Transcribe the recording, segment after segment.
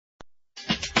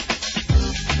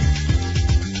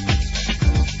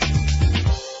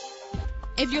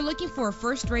If you're looking for a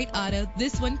first-rate auto,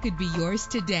 this one could be yours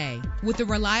today. With a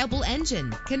reliable engine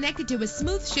connected to a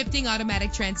smooth shifting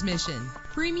automatic transmission,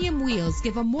 premium wheels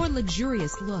give a more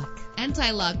luxurious look.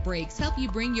 Anti-lock brakes help you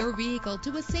bring your vehicle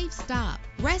to a safe stop.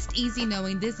 Rest easy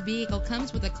knowing this vehicle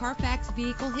comes with a Carfax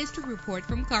Vehicle History Report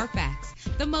from Carfax,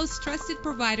 the most trusted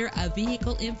provider of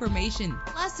vehicle information.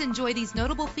 Plus, enjoy these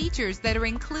notable features that are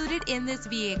included in this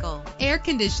vehicle: air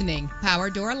conditioning, power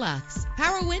door locks,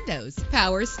 power windows,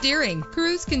 power steering,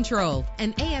 cruise control,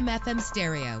 an AM/FM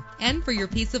stereo. And for your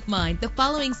peace of mind, the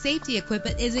following safety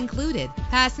equipment is included: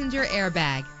 passenger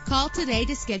airbag. Call today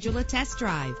to schedule a test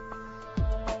drive.